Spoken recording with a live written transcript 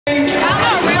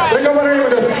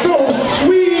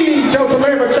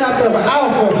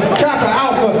product of Kappa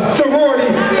Alpha Sorority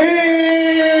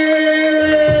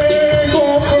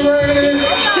Incorporated.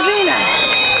 Davina.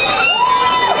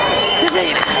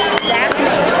 That's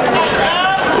me.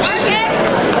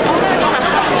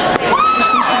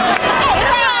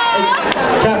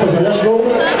 Kappas, are y'all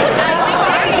strolling?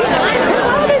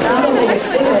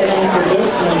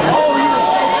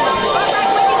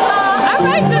 All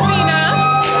right, Davina.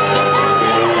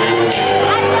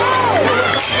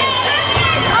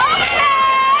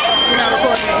 We're not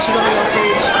recording it. She's gonna be on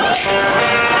stage.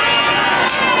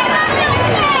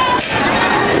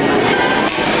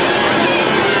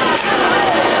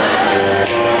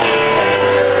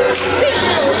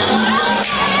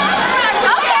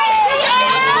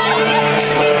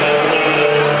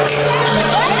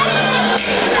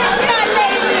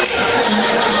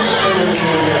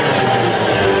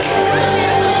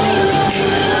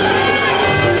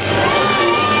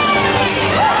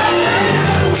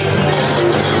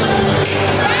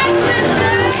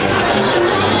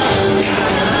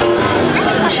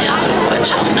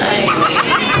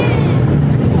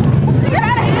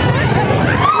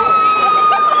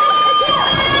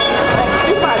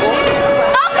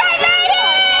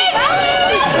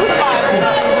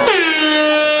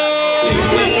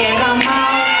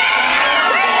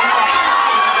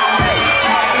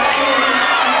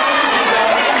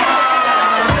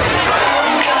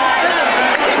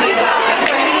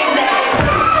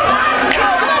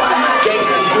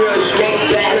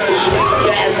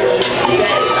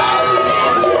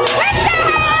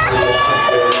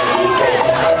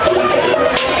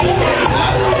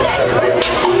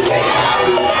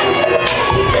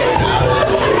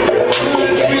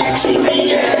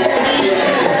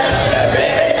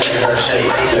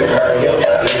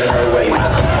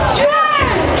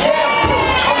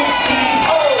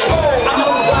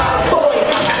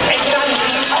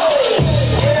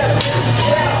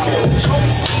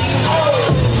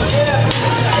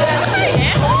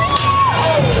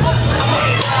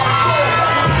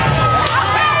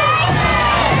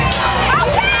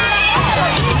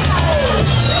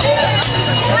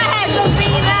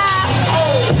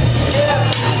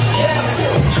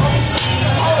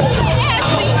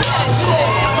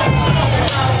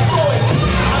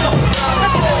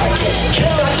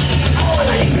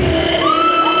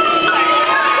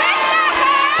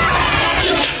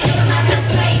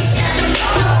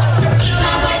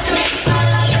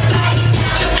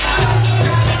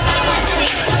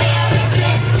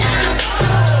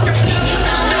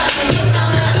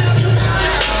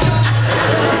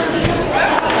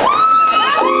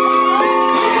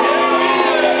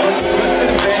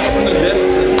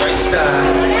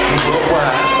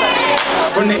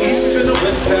 From the east to the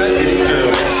west side, get it, girl,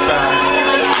 let's ride,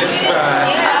 let's ride.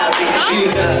 She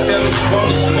ain't gotta tell me she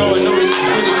want it, she know I know that she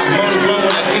with it. She's on the run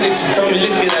when I get it, she told me,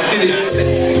 look at I did it,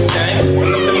 sexy thing.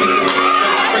 Enough to make it go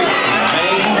crazy,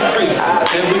 man, go crazy.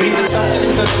 Then we get the talking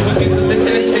and touching, we get the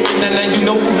licking and sticking, and now you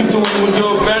know what we doing when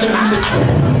you're around and we listen.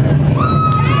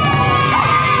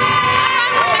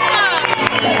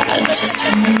 I just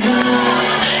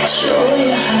wanna show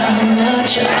you how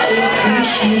much I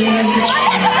appreciate you.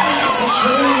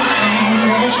 Show you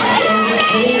how much I'm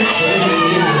dedicated to you.